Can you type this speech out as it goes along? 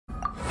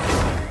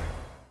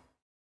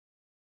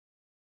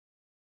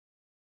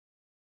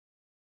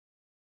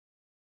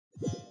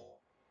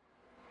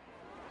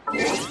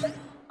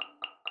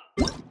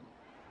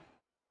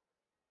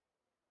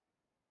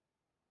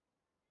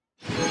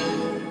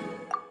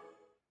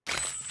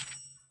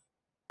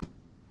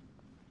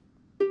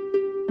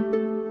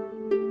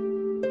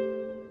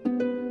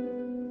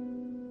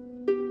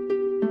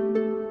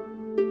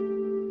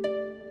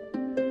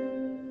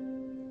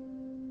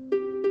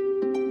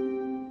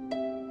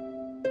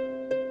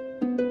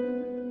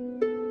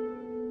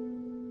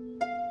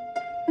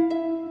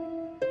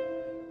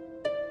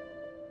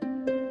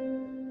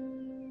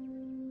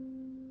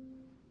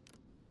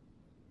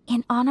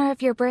In honor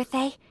of your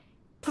birthday,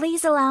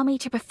 please allow me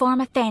to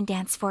perform a fan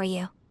dance for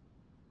you.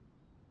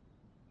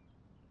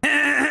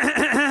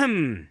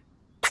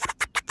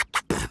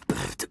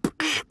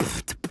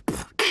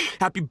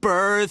 Happy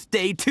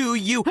birthday to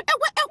you.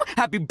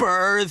 Happy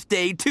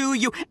birthday to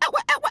you.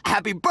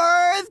 Happy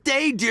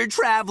birthday, dear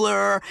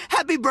traveler.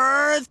 Happy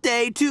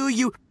birthday to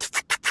you.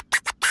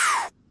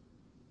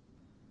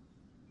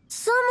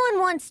 Someone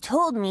once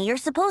told me you're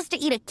supposed to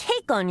eat a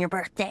cake on your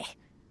birthday.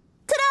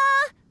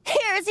 Ta-da!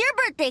 Here's your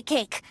birthday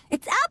cake.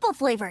 It's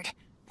apple-flavored.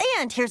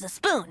 And here's a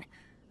spoon.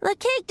 The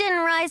cake didn't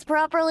rise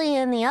properly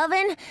in the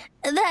oven.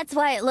 That's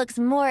why it looks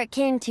more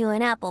akin to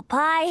an apple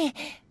pie.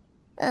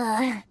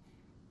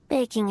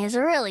 Baking is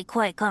really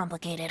quite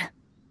complicated.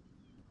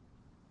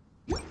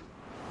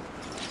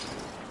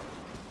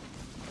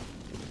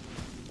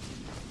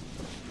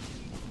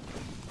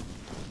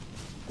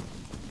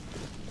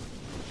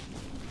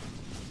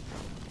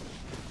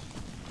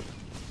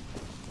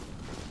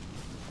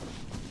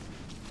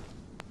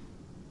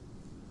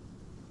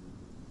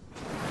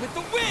 With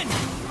the wind!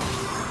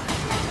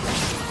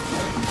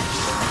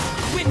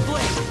 Wind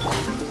blade!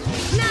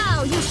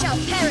 Now you shall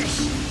perish!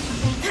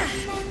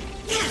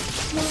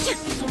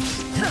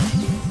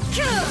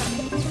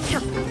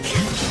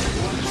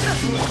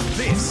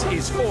 This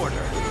is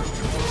order.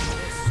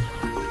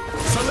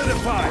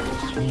 Solidify!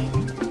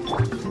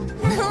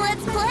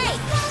 Let's play!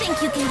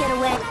 Think you can get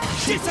away?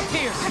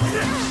 Disappear!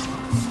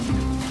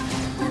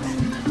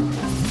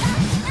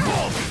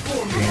 Fall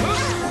before me!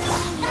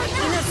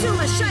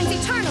 Inazuma shines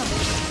eternal!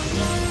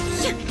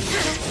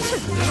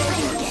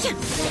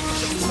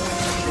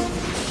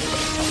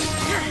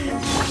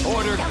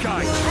 Order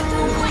guide!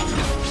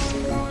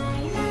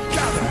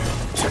 Gather!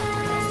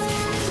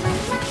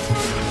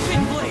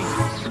 Wind blade!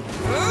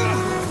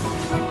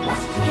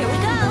 Here we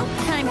go!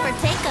 Time for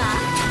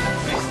takeoff!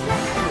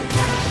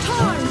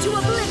 Torn to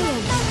oblivion!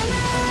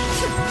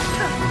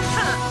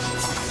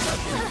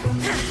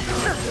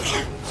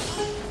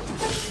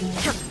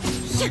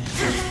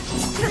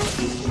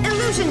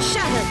 Illusion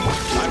shattered!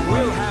 I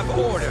will have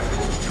order!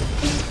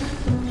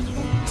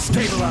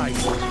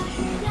 Stabilize!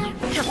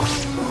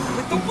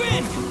 With the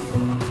wind!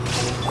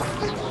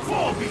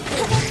 Fall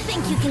before me!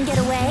 Think you can get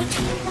away?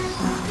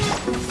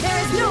 There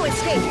is no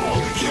escape!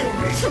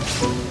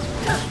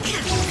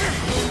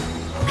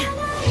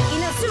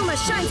 Inazuma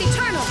shines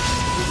eternal!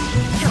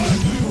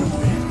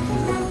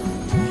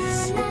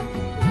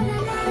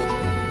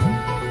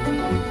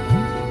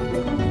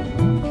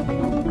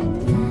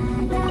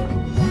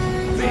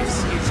 This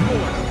is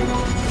order!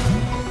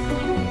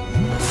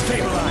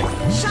 Stabilize!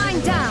 Shine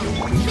down!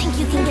 Think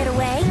you can get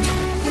away?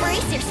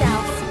 Brace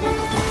yourself!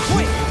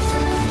 Quick!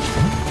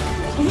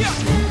 Yeah!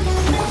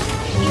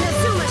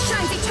 Inazuma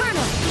shines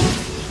eternal!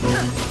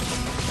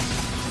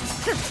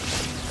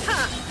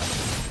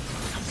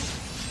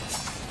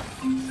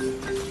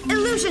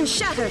 Illusion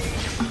shattered!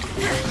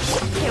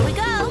 Here we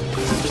go!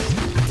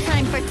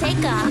 Time for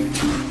takeoff!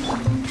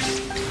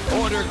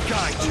 Order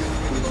guide you!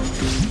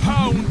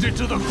 Pound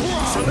into the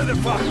ground!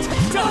 Solidify!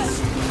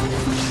 Dust!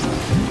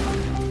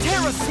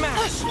 Terra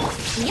smash!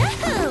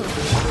 Yahoo!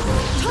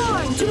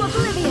 Torn to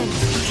oblivion!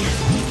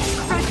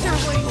 Crash your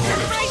wings!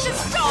 Gracious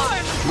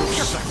storm!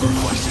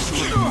 Sacrifice is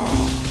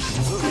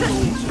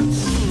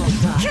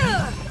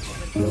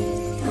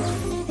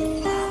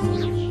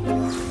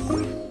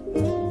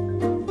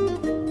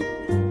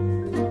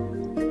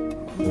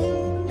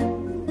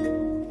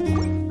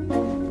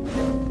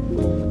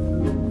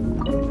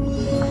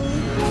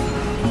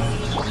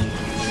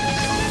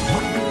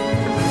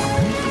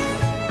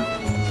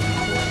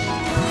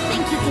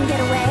Think you can get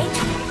away?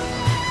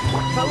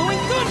 Following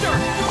thunder!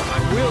 I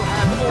will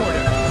have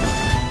order!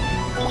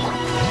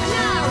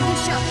 Now you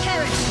shall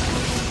perish!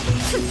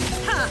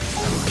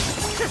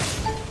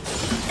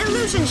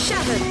 Illusion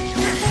shattered!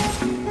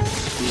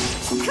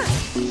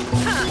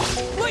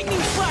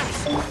 Lightning flash!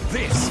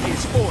 This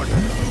is order!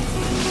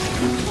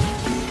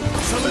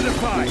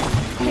 Solidify!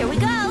 Here we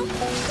go!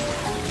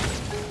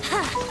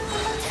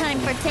 Time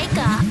for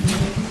takeoff!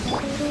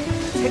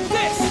 Hit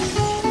this!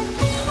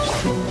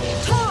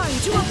 Torn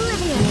to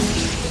oblivion!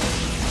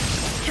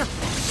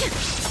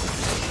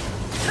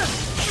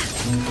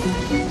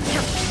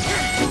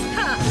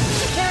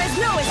 There is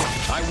no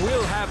escape! I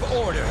will have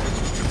order!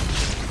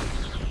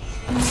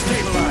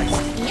 Stabilize!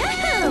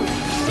 Yahoo!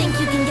 Think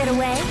you can get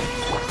away?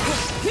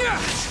 Yeah!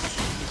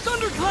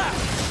 Thunderclap!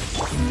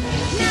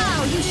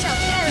 Now you shall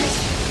perish!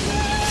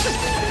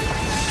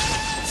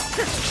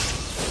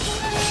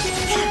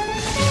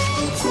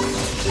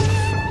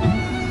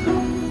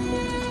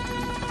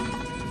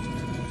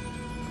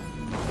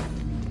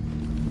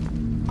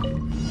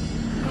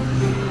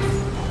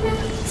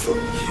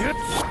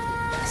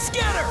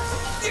 Scatter!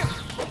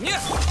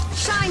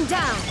 Shine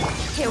down!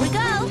 Here we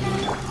go!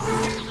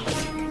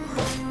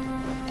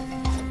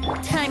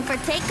 Time for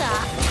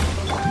takeoff.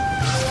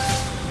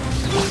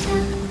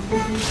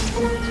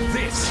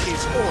 This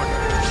is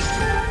order.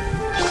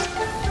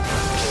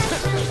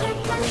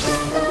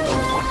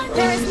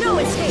 There is no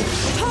escape!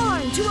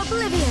 Torn to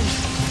oblivion!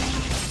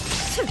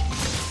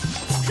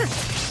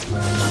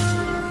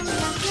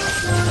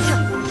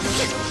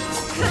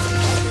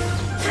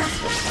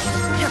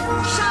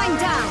 Shine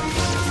down!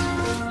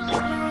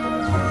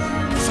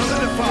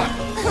 Solidify!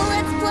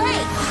 Let's play!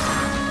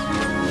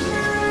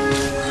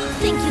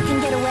 Think you can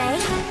get away?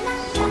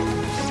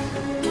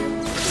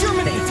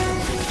 Terminate!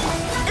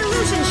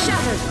 Illusion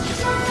shattered!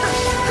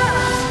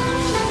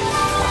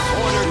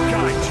 Order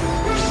guide you.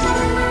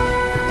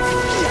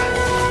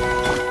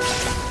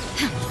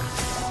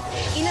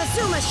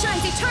 Inazuma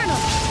shines eternal!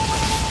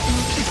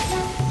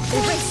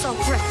 Erase all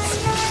threats!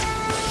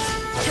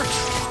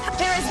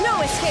 There is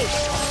no escape!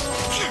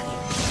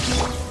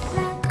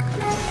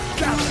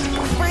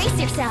 Brace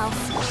yourselves!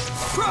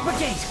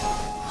 Propagate!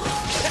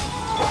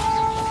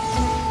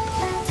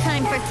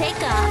 Time for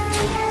takeoff!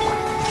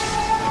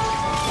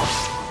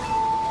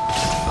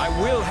 I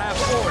will have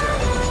order.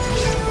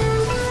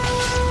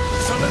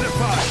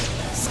 Solidify!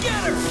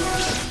 Scatter!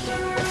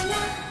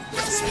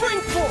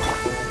 Spring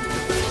forth!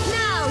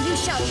 Now you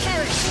shall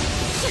perish!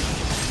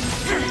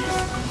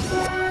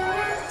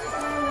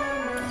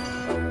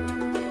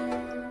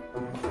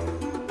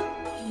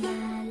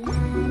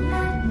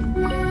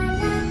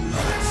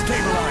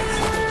 Stabilize!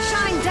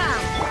 Shine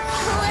down!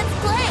 Let's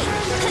play!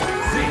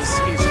 This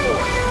is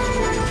order.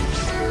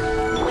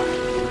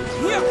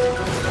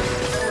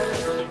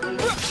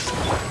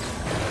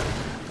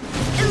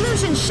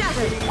 Illusion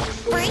shattered!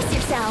 Brace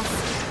yourself!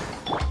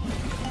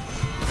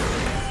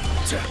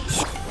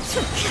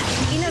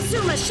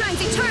 Inazuma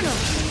shines eternal!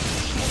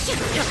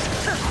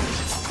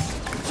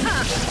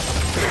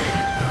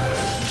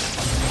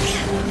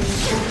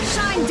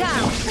 Shine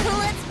down!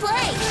 Let's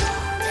play!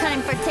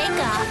 Time for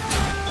takeoff!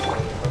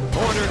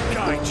 Order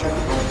guide you.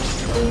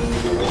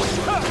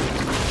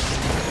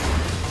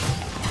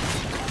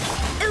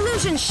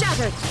 Illusion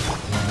shattered!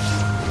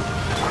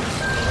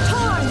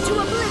 Torn to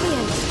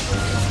oblivion!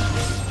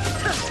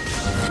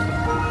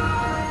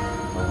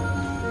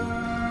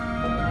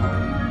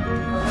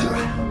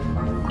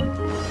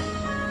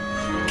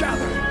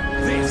 Gather!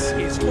 This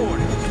is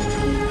order.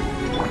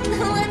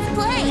 Let's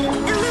play!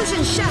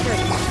 Illusion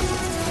shattered!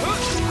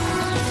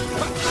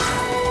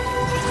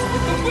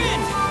 With the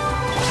wind!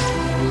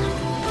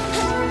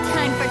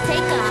 Time for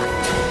takeoff!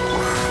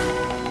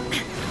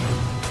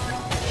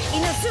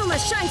 Inazuma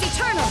shines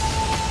eternal!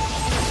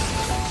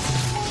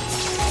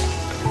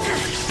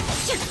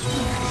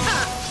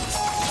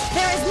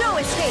 There is no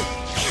escape!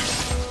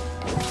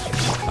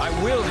 I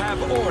will have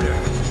order.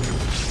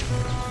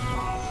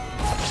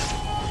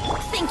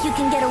 Think you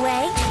can get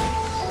away?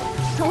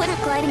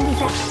 Wouldn't gliding be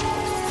fast?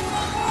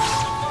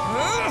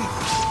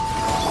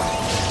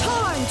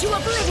 Torn to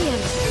oblivion!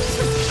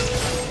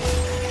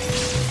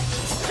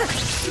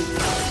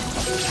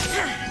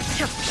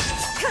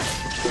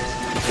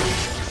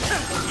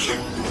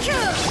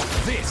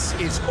 This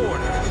is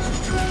order.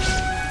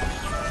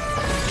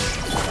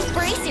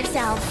 Brace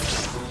yourself!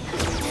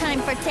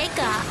 Time for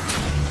takeoff!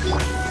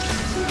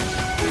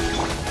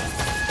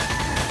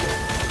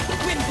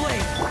 Wind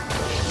blade!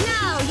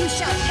 Now you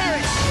shall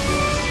perish!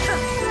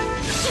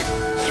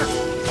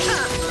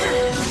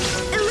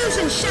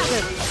 Illusion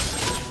shattered!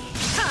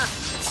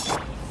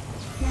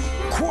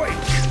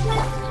 Quake!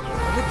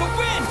 With the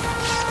wind!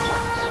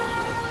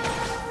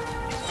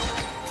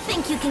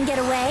 Think you can get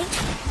away?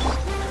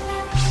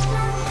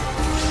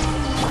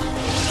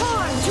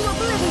 Torn to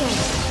oblivion!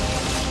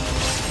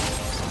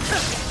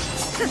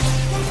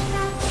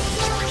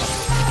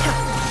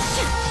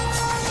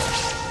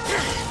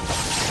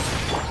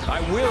 I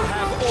will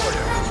have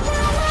order.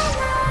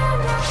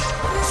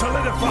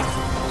 Solidify!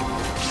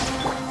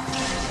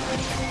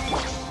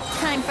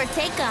 Time for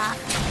takeoff!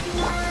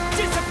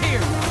 Disappear!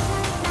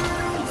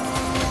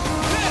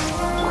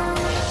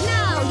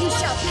 Now you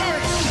shall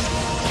perish!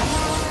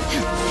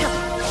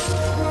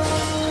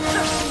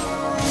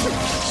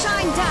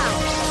 Shine down!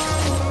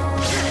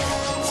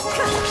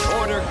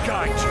 Order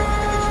guide you.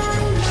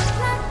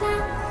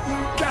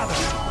 Gather!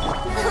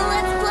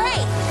 Let's play!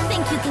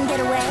 Think you can get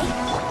away?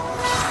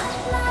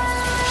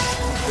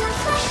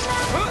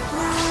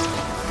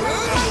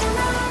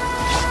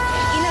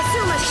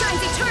 Inazuma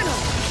shines eternal!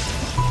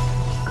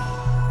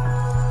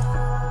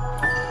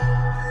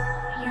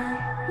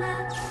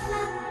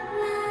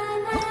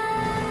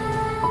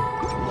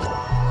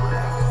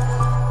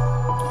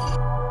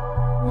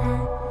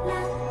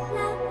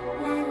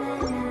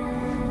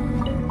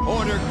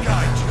 Order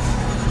guide you.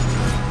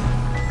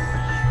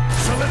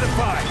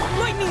 Solidify!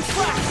 Lightning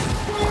flash!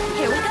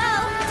 Here we go!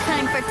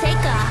 Time for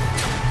takeoff!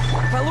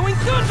 Following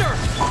thunder!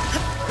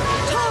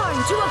 Torn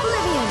to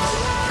oblivion!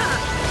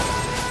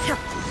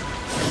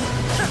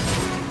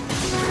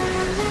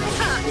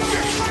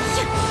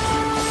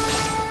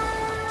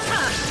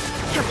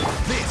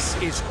 This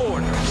This is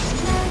order.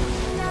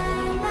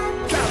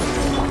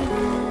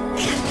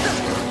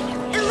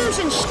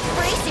 Illusion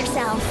brace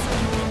yourself.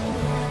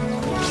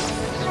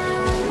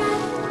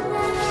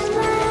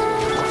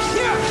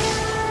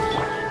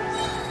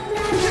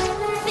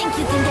 Think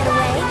you can get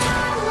away?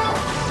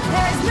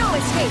 There is no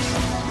escape.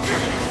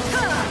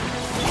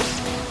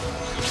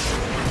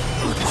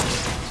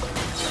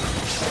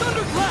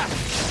 Thunderclap!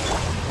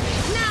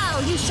 Now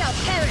you shall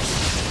perish.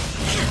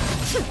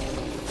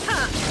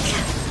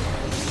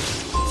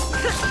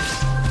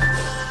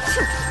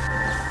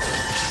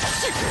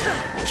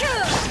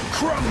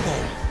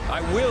 Crumble!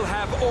 I will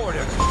have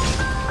order.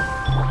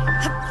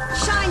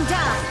 Shine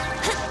down.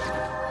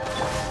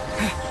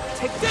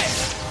 Take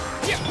this!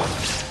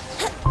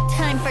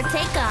 Time for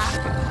takeoff.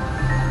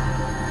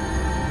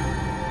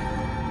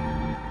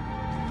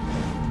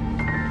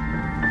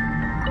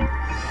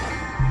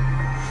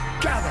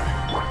 Gather!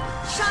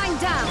 Shine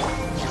down.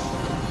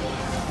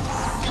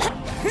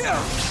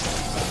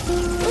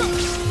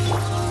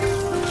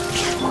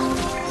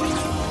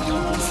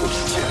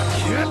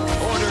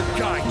 Order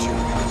guide you.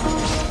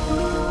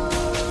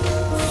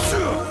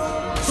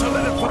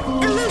 Solidify.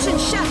 Illusion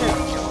shattered.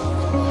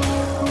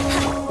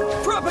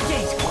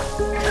 Propagate!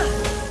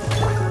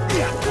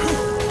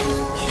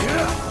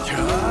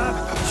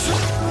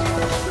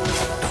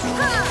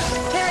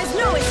 There is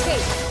no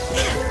escape.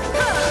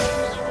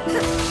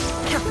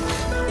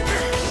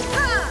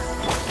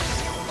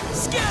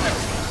 Scatter!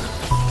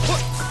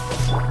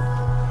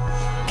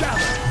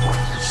 Gather!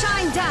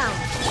 Shine down.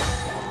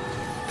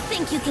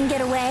 Think you can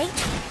get away?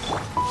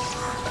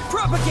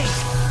 Propagate!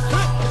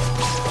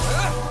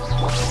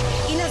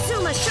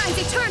 Inazuma shines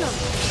eternal.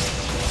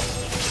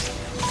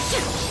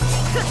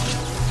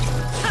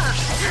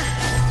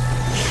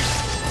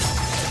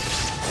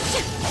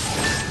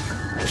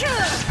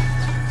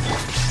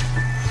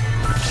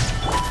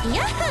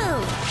 Yahoo!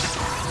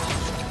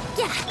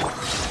 Yeah.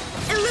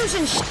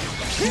 Illusion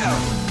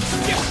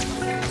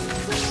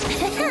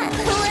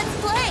Let's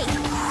play.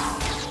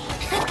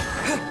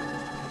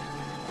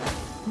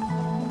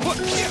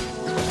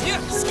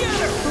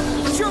 Scatter!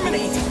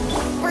 Terminate!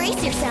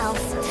 Brace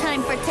yourselves.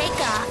 Time for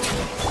takeoff.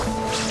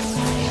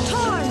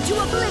 Torn to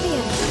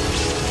oblivion.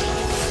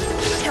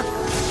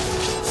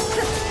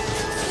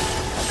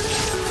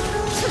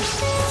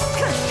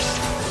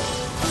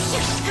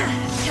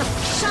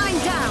 Shine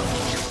down.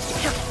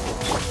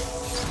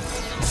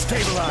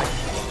 Stabilize!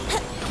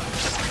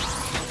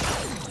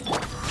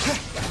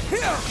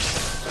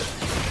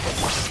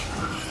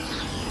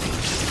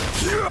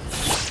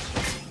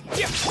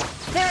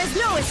 There is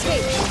no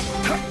escape.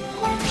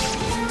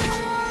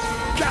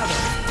 Gather!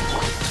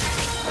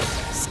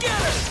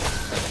 Scatter!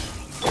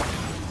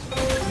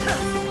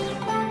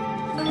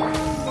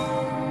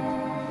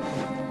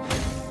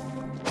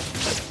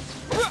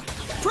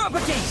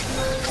 Propagate!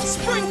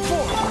 Spring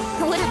forth!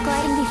 Would a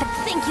gliding be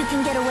think you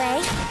can get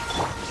away?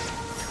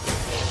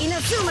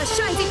 Inazuma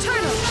shines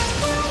eternal!